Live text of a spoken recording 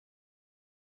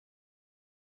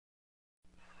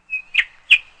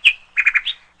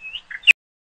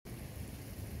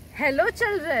Hello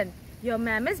children, your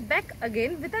ma'am is back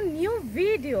again with a new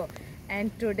video and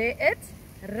today it's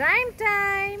rhyme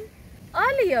time.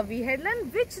 Earlier we had learned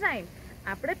which rhyme?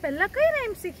 આપણે પહેલા કઈ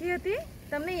rhyme શીખી હતી?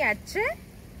 તમને યાદ છે?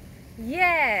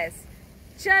 Yes,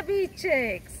 chubby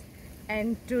chicks. And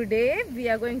today we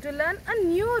are going to learn a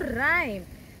new rhyme.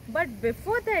 But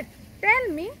before that, tell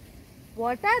me,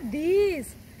 what are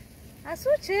these? આ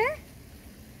શું છે?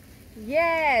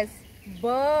 Yes,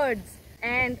 birds.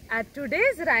 And our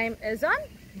today's rhyme is on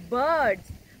birds.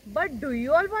 But do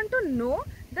you all want to know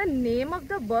the name of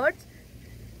the birds?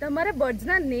 તમારે birds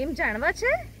ના name જાણવા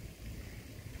છે?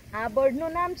 આ bird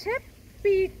નું નામ છે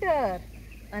Peter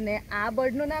અને આ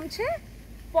bird નું નામ છે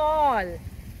Paul.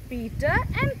 Peter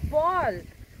and Paul.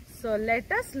 So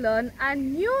let us learn a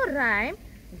new rhyme,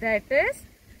 that is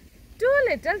two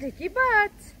little dicky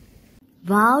birds.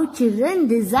 Wow children,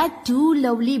 these are two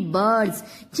lovely birds.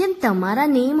 જેમ તમારા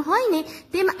નેમ હોય ને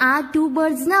તેમ આ two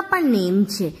birds ના પણ નેમ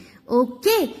છે.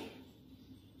 ઓકે,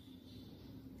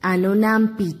 આનું નામ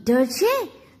પીટર છે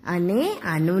અને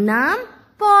આનું નામ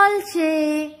પોલ છે.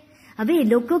 હવે એ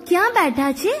લોકો ક્યાં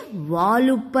બેઠા છે?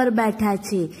 વોલ ઉપર બેઠા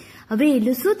છે. હવે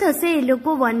એ શું થશે? એ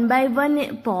લોકો વન બાય વન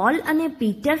પોલ અને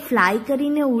પીટર ફ્લાય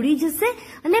કરીને ઉડી જશે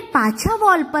અને પાછા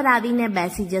વોલ પર આવીને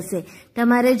બેસી જશે.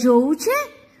 તમારે જોવું છે?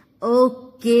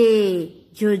 ઓકે,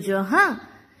 જોજો હા.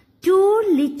 Two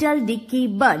little dicky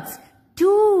birds,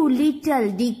 two little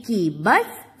dicky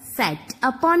birds sat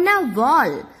upon a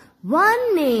wall. One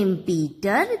named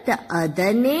Peter, the other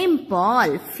named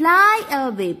Paul. Fly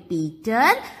away,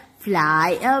 Peter, fly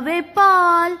away,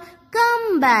 Paul. Come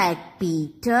back,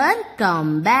 Peter,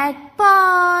 come back,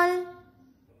 Paul.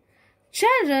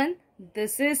 Children,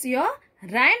 this is your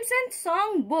rhymes and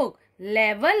song book,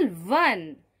 level 1.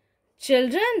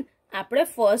 Children, આપણે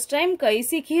first time કઈ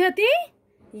શીખી હતી?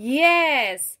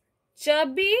 Yes,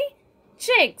 chubby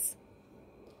chicks.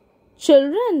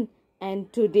 Children, and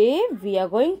today we are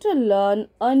going to learn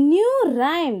a new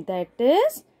rhyme, that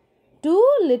is two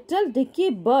little dicky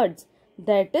birds.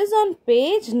 That is on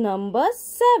page number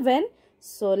 7.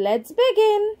 So let's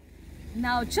begin.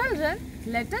 Now children,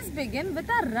 let us begin with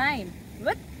a rhyme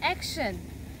with action.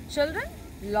 Children,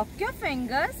 lock your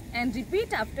fingers and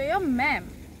repeat after your ma'am.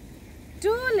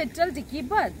 Two little dicky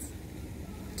birds.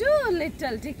 Two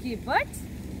little dicky birds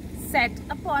sat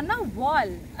upon a wall.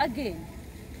 Again.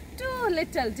 Two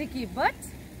little dicky birds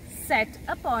sat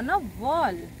upon a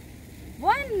wall.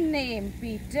 One named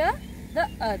Peter, the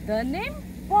other named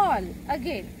Paul.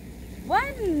 Again.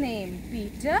 One named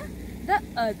Peter, the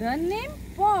other named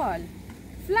Paul.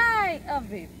 Fly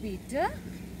away, Peter.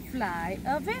 Fly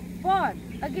away, Paul.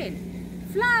 Again.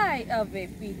 Fly away,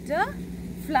 Peter.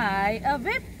 Fly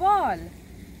away, Paul.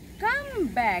 Come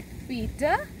back,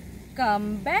 Peter. Come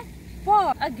back,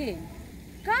 Paul. Again.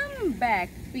 Come back,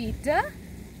 Peter.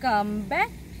 Come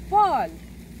back, Paul.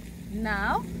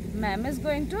 Now, ma'am is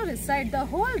going to recite the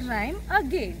whole rhyme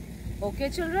again. Okay,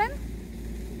 children?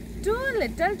 Two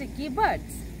little dicky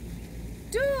birds.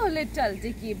 Two little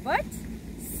dicky birds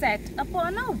sat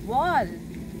upon a wall.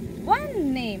 One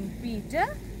named Peter,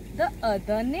 the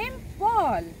other named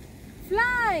Paul.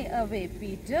 Fly away,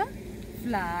 Peter.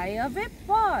 Fly away,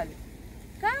 Paul.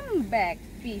 Come back,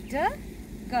 Peter.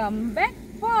 Come back,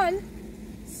 Paul.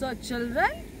 So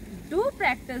children, do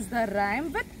practice the rhyme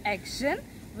with action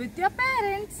with your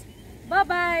parents.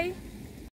 Bye-bye.